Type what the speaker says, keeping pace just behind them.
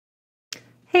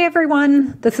Hey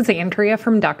everyone, this is Andrea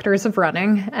from Doctors of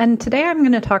Running, and today I'm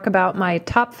going to talk about my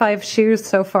top 5 shoes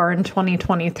so far in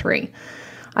 2023.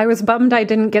 I was bummed I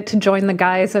didn't get to join the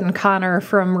guys and Connor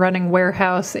from Running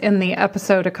Warehouse in the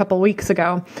episode a couple weeks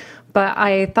ago, but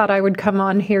I thought I would come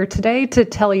on here today to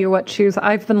tell you what shoes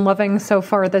I've been loving so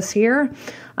far this year.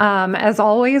 As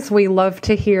always, we love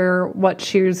to hear what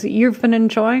shoes you've been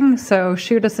enjoying, so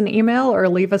shoot us an email or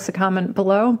leave us a comment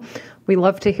below. We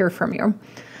love to hear from you.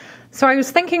 So I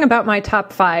was thinking about my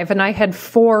top 5, and I had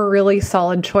 4 really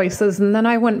solid choices, and then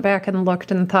I went back and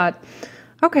looked and thought,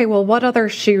 okay, well, what other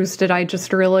shoes did I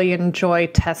just really enjoy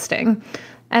testing?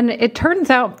 And it turns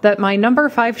out that my number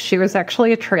 5 shoe is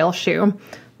actually a trail shoe,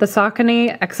 the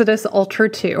Saucony Exodus Ultra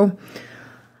 2.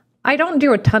 I don't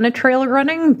do a ton of trail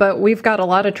running, but we've got a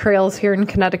lot of trails here in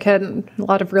Connecticut, a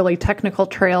lot of really technical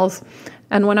trails.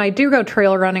 And when I do go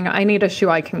trail running, I need a shoe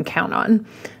I can count on.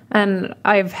 And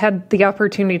I've had the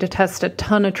opportunity to test a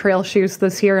ton of trail shoes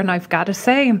this year, and I've got to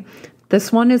say,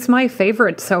 this one is my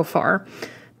favorite so far.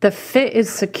 The fit is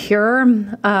secure.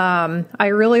 I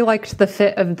really liked the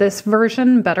fit of this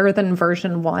version better than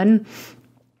version 1.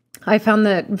 I found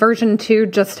that version 2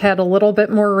 just had a little bit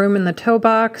more room in the toe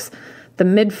box. The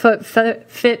midfoot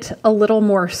fit a little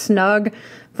more snug.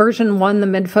 Version 1, the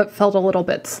midfoot felt a little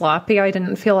bit sloppy. I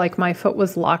didn't feel like my foot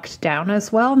was locked down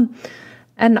as well.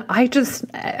 And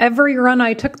every run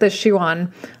I took this shoe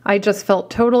on, I just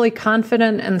felt totally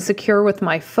confident and secure with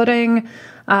my footing.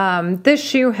 This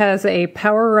shoe has a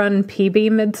Power Run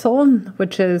PB midsole,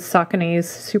 which is Saucony's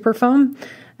super foam,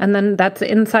 and then that's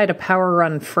inside a Power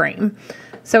Run frame.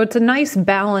 So it's a nice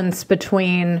balance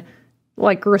between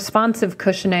like responsive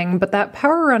cushioning, but that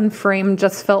Power Run frame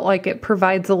just felt like it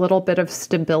provides a little bit of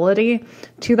stability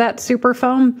to that super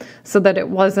foam so that it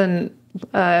wasn't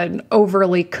an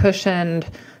overly cushioned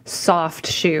soft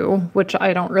shoe, which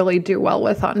I don't really do well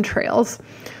with on trails.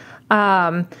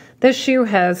 This shoe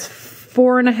has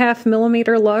 4.5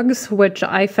 millimeter lugs, which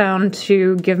I found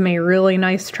to give me really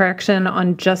nice traction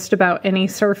on just about any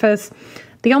surface.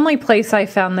 The only place I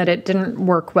found that it didn't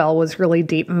work well was really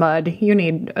deep mud. You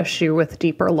need a shoe with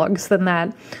deeper lugs than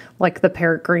that, like the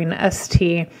Peregrine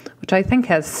ST, which I think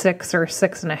has 6 or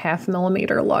 6.5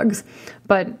 millimeter lugs.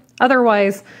 But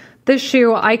otherwise, this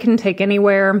shoe I can take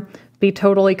anywhere, be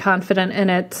totally confident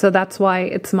in it, so that's why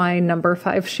it's my number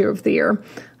 5 shoe of the year.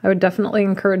 I would definitely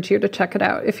encourage you to check it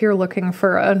out if you're looking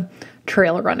for a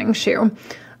trail running shoe.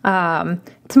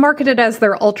 It's marketed as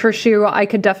their ultra shoe. I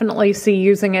could definitely see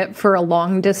using it for a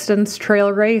long distance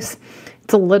trail race.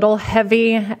 It's a little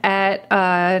heavy at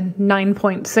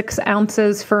 9.6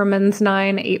 ounces for a men's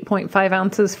 9, 8.5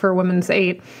 ounces for women's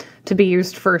 8 to be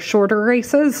used for shorter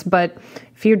races, but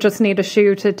if you just need a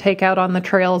shoe to take out on the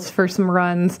trails for some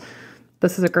runs,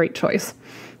 this is a great choice.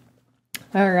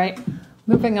 All right,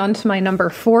 moving on to my number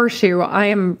 4 shoe. I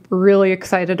am really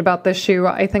excited about this shoe.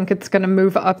 I think it's going to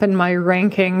move up in my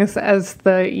rankings as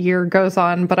the year goes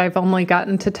on, but I've only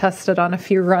gotten to test it on a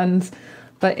few runs.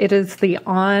 But it is the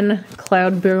On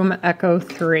Cloudboom Echo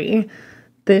 3.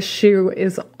 This shoe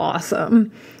is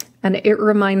awesome. And it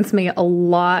reminds me a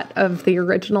lot of the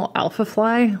original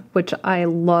Alphafly, which I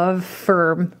love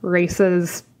for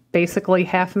races, basically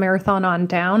half marathon on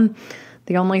down.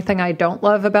 The only thing I don't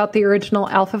love about the original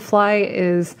Alphafly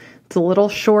is it's a little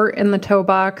short in the toe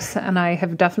box, and I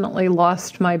have definitely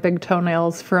lost my big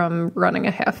toenails from running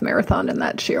a half marathon in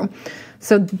that shoe.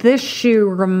 So this shoe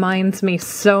reminds me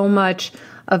so much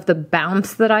of the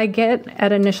bounce that I get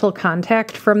at initial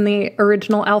contact from the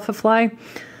original Alphafly.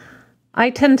 I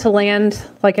tend to land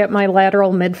like at my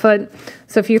lateral midfoot.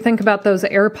 So if you think about those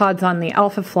AirPods on the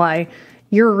Alphafly,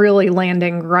 you're really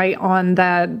landing right on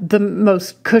the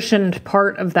most cushioned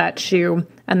part of that shoe,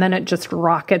 and then it just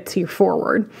rockets you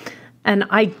forward. And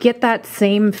I get that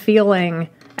same feeling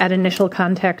at initial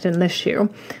contact in this shoe.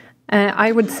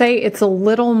 I would say it's a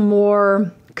little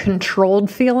more controlled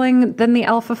feeling than the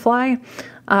Alphafly,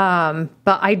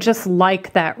 but I just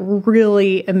like that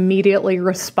really immediately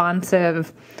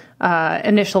responsive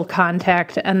initial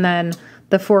contact, and then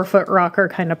the forefoot rocker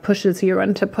kind of pushes you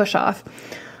into push off.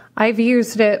 I've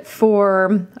used it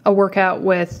for a workout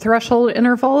with threshold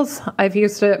intervals. I've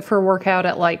used it for a workout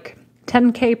at like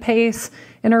 10K pace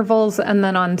intervals, and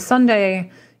then on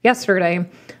yesterday,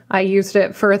 I used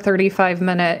it for a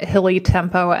 35-minute hilly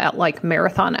tempo at like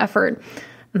marathon effort.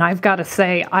 And I've got to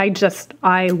say,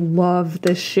 I love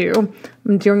this shoe.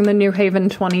 I'm doing the New Haven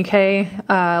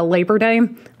 20K Labor Day,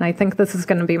 and I think this is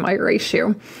going to be my race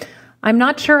shoe. I'm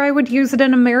not sure I would use it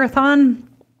in a marathon,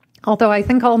 although I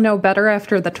think I'll know better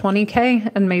after the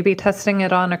 20K and maybe testing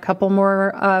it on a couple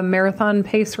more marathon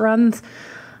pace runs.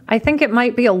 I think it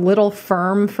might be a little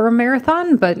firm for a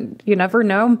marathon, but you never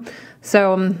know.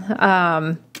 So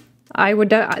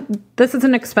this is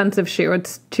an expensive shoe.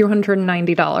 It's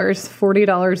 $290,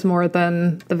 $40 more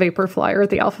than the Vaporfly or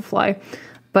the Alpha Fly.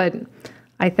 But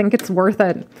I think it's worth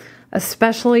it,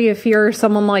 especially if you're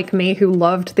someone like me who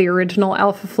loved the original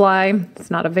Alpha Fly. It's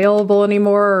not available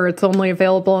anymore, or it's only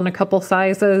available in a couple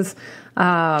sizes.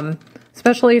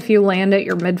 Especially if you land at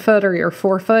your midfoot or your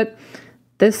forefoot.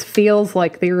 This feels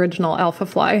like the original Alpha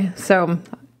Fly, so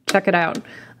check it out.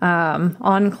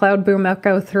 On Cloud Boom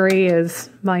Echo 3 is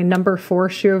my number 4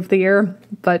 shoe of the year,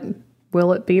 but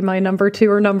will it be my number 2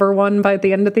 or number 1 by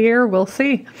the end of the year? We'll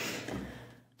see.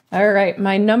 All right,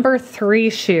 my number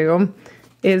 3 shoe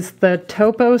is the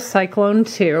Topo Cyclone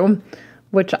 2,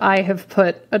 which I have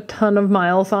put a ton of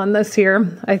miles on this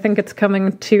year. I think it's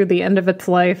coming to the end of its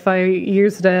life. I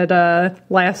used it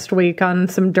last week on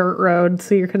some dirt roads,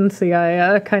 so you can see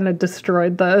I kind of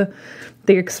destroyed the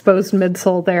exposed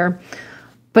midsole there.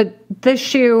 But this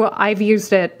shoe, I've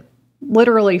used it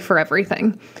literally for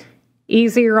everything.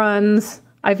 Easy runs.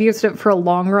 I've used it for a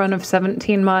long run of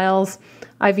 17 miles.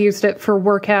 I've used it for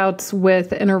workouts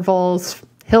with intervals,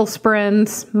 hill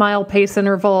sprints, mile pace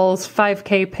intervals,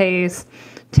 5K pace,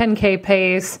 10K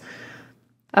pace,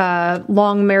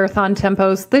 long marathon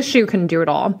tempos. This shoe can do it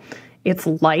all. It's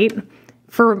light.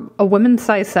 For a women's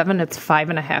size 7, it's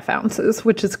 5.5 ounces,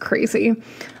 which is crazy.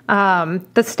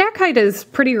 The stack height is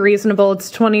pretty reasonable. It's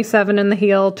 27 in the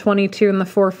heel, 22 in the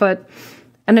forefoot,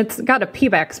 and it's got a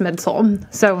Pebax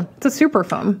midsole, so it's a super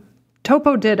foam.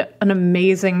 Topo did an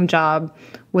amazing job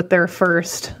with their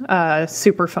first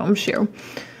super foam shoe,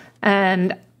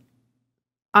 and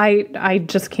I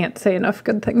just can't say enough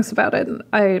good things about it.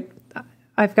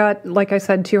 I've got, like I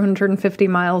said, 250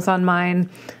 miles on mine.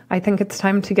 I think it's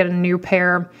time to get a new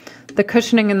pair. The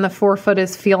cushioning in the forefoot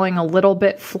is feeling a little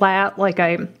bit flat, like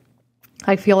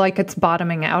I feel like it's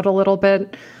bottoming out a little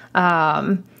bit.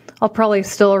 I'll probably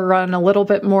still run a little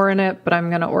bit more in it, but I'm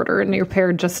going to order a new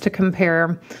pair just to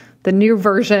compare the new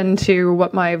version to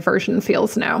what my version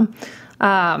feels now.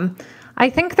 I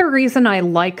think the reason I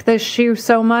like this shoe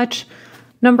so much,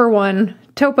 number one,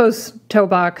 Topo's toe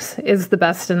box is the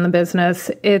best in the business.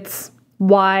 It's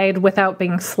wide without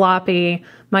being sloppy.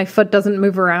 My foot doesn't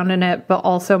move around in it, but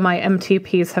also my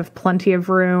MTPs have plenty of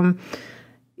room.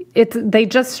 They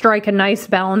just strike a nice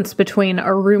balance between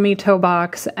a roomy toe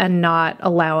box and not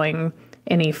allowing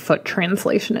any foot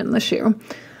translation in the shoe.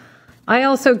 I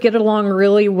also get along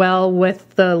really well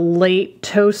with the late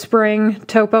toe spring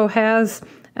Topo has,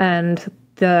 and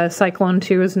the Cyclone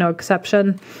 2 is no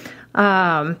exception.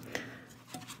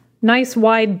 Nice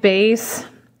wide base,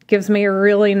 gives me a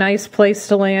really nice place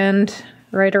to land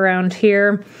right around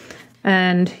here,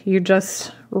 and you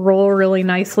just roll really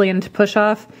nicely into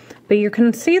push-off. But you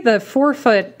can see the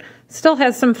forefoot still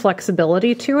has some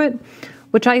flexibility to it,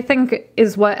 which I think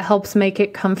is what helps make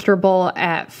it comfortable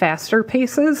at faster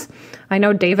paces. I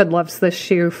know David loves this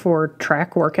shoe for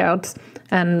track workouts,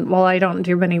 and while I don't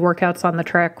do many workouts on the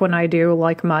track, when I do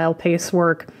like mile pace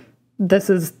work,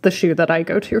 this is the shoe that I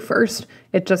go to first.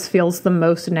 It just feels the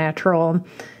most natural.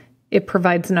 It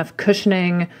provides enough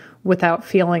cushioning without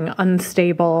feeling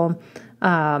unstable,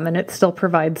 and it still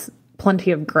provides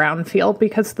plenty of ground feel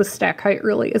because the stack height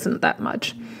really isn't that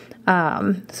much.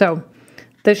 So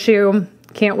this shoe,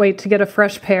 can't wait to get a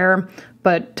fresh pair,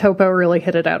 but Topo really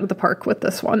hit it out of the park with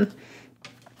this one.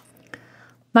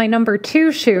 My number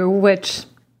 2 shoe, which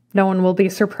no one will be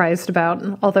surprised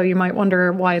about, although you might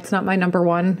wonder why it's not my number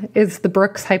 1, is the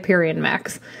Brooks Hyperion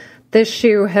Max. This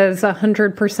shoe has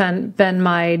 100% been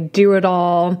my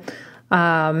do-it-all.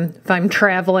 If I'm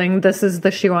traveling, this is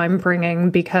the shoe I'm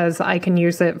bringing because I can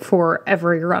use it for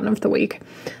every run of the week.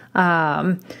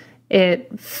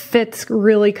 It fits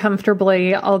really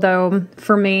comfortably, although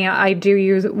for me, I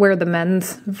do wear the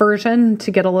men's version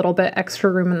to get a little bit extra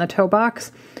room in the toe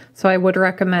box. So I would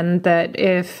recommend that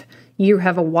if you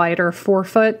have a wider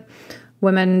forefoot,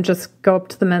 women just go up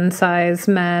to the men's size.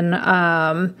 Men,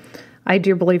 I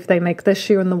do believe they make this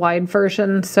shoe in the wide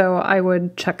version, so I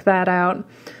would check that out.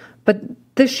 But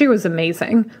this shoe is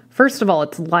amazing. First of all,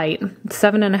 it's light.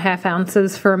 7.5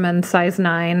 ounces for a men's size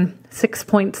 9,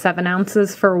 6.7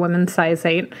 ounces for a women's size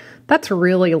 8. That's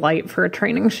really light for a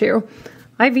training shoe.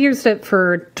 I've used it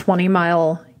for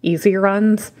 20-mile easy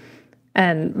runs,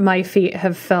 and my feet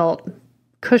have felt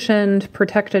cushioned,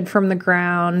 protected from the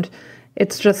ground.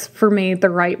 It's just, for me,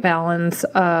 the right balance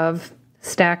of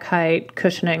stack height,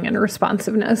 cushioning, and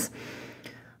responsiveness.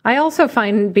 I also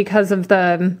find, because of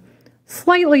the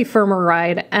slightly firmer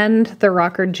ride and the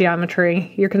rocker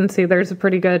geometry, you can see there's a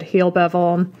pretty good heel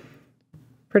bevel,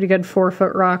 Pretty good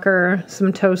forefoot rocker,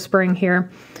 some toe spring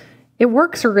here. It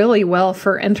works really well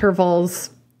for intervals,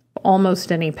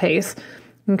 almost any pace.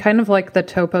 And kind of like the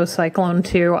Topo Cyclone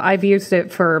 2, I've used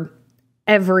it for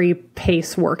every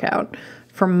pace workout,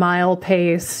 from mile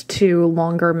pace to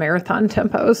longer marathon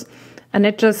tempos. And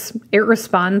it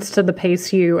responds to the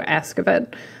pace you ask of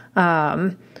it.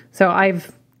 So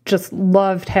I've just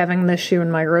loved having this shoe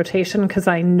in my rotation because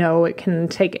I know it can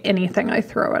take anything I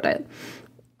throw at it.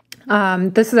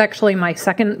 This is actually my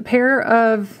second pair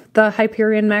of the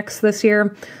Hyperion Max this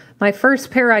year. My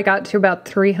first pair I got to about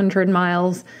 300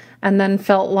 miles and then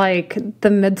felt like the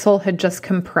midsole had just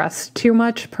compressed too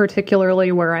much,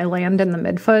 particularly where I land in the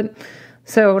midfoot.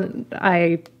 So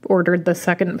I ordered the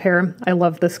second pair. I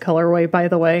love this colorway, by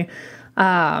the way.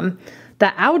 The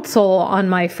outsole on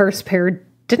my first pair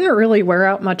didn't really wear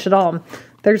out much at all.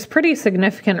 There's pretty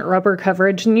significant rubber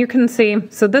coverage, and you can see,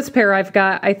 so this pair I've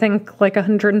got, I think, like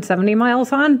 170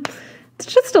 miles on.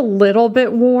 It's just a little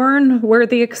bit worn where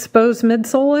the exposed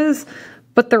midsole is,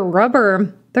 but the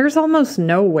rubber, there's almost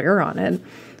no wear on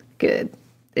it.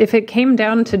 If it came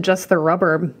down to just the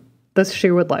rubber, this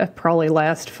shoe would probably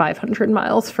last 500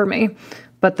 miles for me,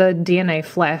 but the DNA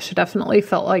Flash definitely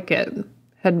felt like it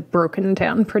had broken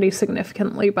down pretty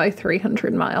significantly by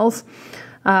 300 miles.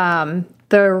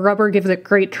 The rubber gives it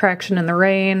great traction in the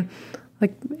rain.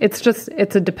 Like it's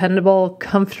a dependable,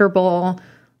 comfortable,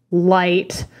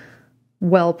 light,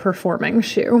 well-performing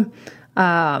shoe.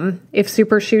 If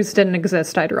super shoes didn't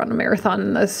exist, I'd run a marathon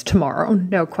in this tomorrow,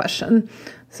 no question.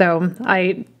 So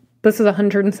this is a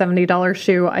 $170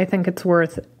 shoe. I think it's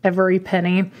worth every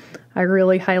penny. I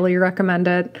really highly recommend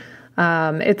it.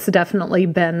 It's definitely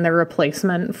been the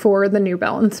replacement for the New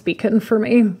Balance Beacon for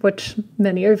me, which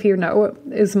many of you know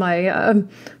is my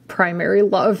primary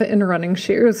love in running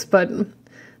shoes, but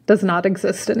does not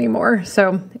exist anymore.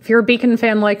 So if you're a Beacon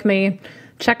fan like me,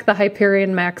 check the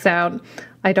Hyperion Max out.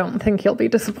 I don't think you'll be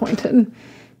disappointed.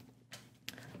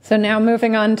 So now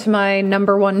moving on to my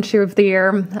number one shoe of the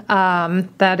year.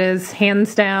 That is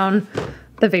hands down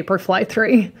the Vaporfly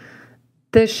 3.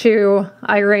 This shoe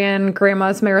I ran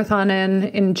Grandma's Marathon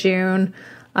in June.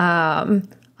 I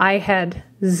had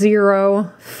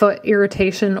 0 foot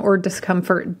irritation or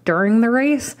discomfort during the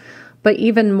race, but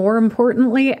even more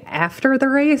importantly, after the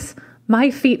race,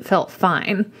 my feet felt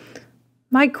fine.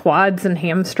 My quads and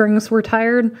hamstrings were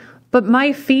tired, but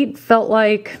my feet felt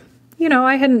like,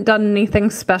 I hadn't done anything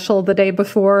special the day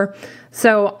before.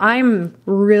 So I'm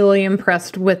really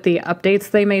impressed with the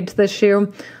updates they made to this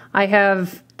shoe. I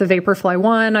have the Vaporfly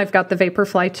 1, I've got the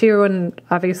Vaporfly 2, and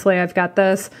obviously I've got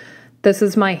this. This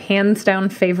is my hands down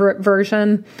favorite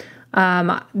version.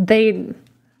 Some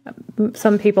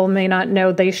people may not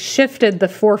know, they shifted the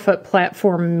forefoot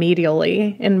platform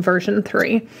medially in version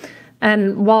 3.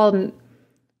 And while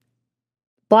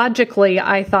logically,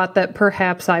 I thought that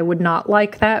perhaps I would not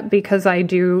like that because I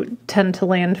do tend to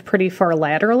land pretty far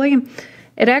laterally.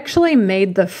 It actually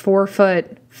made the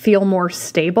forefoot feel more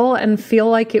stable and feel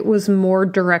like it was more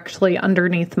directly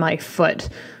underneath my foot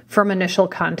from initial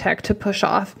contact to push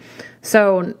off.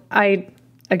 So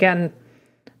again,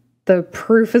 the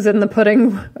proof is in the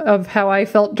pudding of how I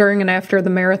felt during and after the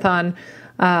marathon.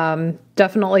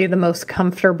 Definitely the most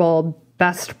comfortable,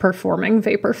 best performing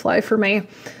Vaporfly for me.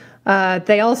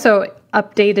 They also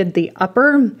updated the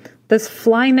upper. This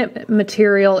Flyknit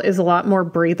material is a lot more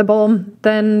breathable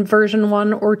than version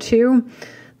 1 or 2.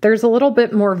 There's a little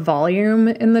bit more volume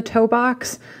in the toe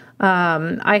box.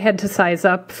 I had to size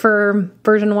up for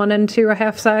version 1 and 2 a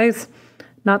half size.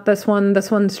 Not this one.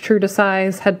 This one's true to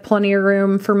size. Had plenty of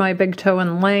room for my big toe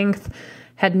in length.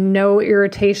 Had no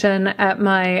irritation at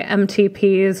my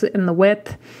MTPs in the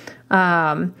width.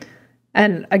 And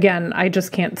again, I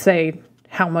just can't say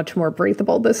how much more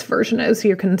breathable this version is.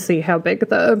 You can see how big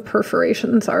the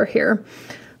perforations are here.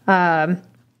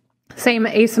 Same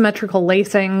asymmetrical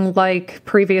lacing like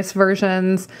previous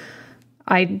versions.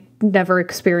 I never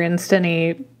experienced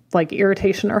any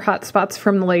irritation or hot spots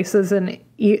from the laces in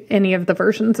any of the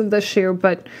versions of this shoe,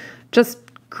 but just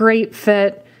great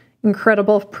fit,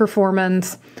 incredible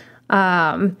performance.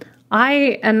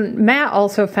 I and Matt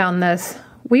also found this.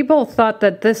 We both thought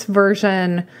that this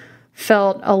version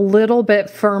felt a little bit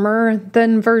firmer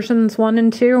than versions 1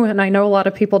 and 2, and I know a lot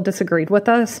of people disagreed with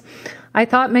us. I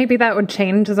thought maybe that would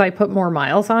change as I put more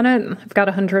miles on it. I've got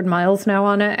 100 miles now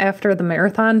on it after the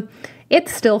marathon. It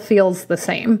still feels the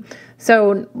same.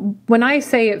 So when I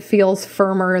say it feels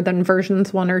firmer than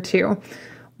versions 1 or 2,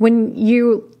 when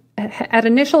you, at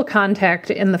initial contact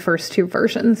in the first 2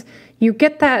 versions, you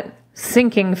get that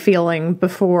sinking feeling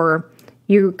before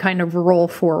you kind of roll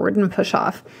forward and push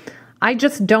off. I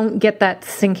just don't get that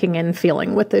sinking in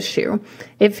feeling with this shoe.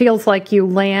 It feels like you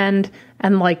land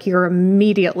and like you're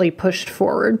immediately pushed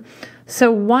forward.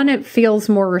 So one, it feels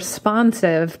more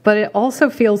responsive, but it also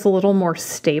feels a little more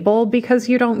stable because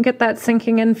you don't get that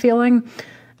sinking in feeling.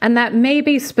 And that may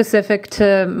be specific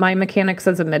to my mechanics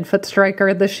as a midfoot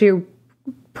striker. The shoe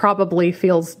probably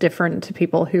feels different to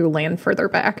people who land further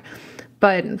back.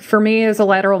 But for me as a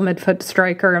lateral midfoot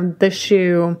striker, this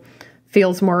shoe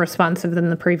feels more responsive than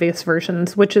the previous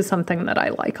versions, which is something that I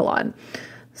like a lot.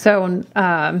 So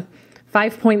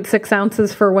 5.6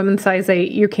 ounces for women's size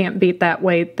 8, you can't beat that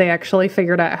weight. They actually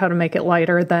figured out how to make it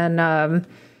lighter than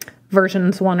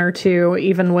versions 1 or 2,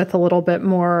 even with a little bit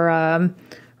more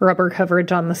rubber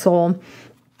coverage on the sole.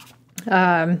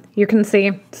 You can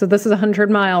see, so this is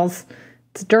 100 miles.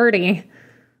 It's dirty,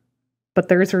 but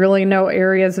there's really no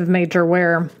areas of major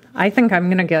wear. I think I'm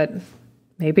going to get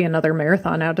maybe another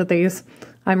marathon out of these.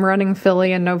 I'm running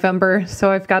Philly in November,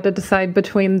 so I've got to decide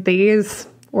between these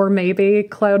or maybe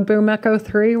Cloud Boom Echo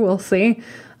 3. We'll see.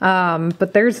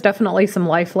 But there's definitely some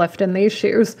life left in these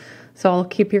shoes, so I'll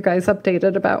keep you guys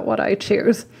updated about what I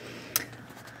choose.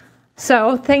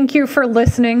 So thank you for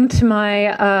listening to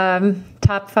my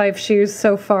top 5 shoes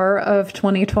so far of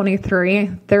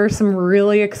 2023. There are some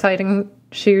really exciting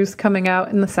shoes coming out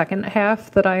in the second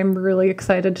half that I'm really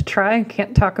excited to try.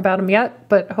 Can't talk about them yet,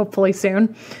 but hopefully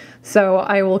soon. So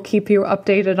I will keep you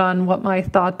updated on what my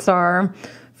thoughts are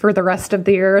for the rest of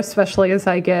the year, especially as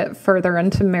I get further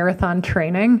into marathon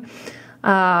training.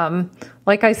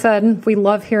 Like I said, we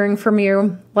love hearing from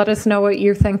you. Let us know what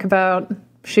you think about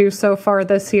shoes so far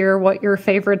this year, what your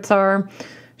favorites are.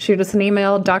 Shoot us an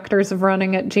email,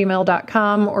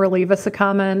 doctorsofrunning@gmail.com, or leave us a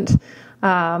comment.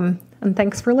 And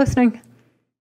thanks for listening.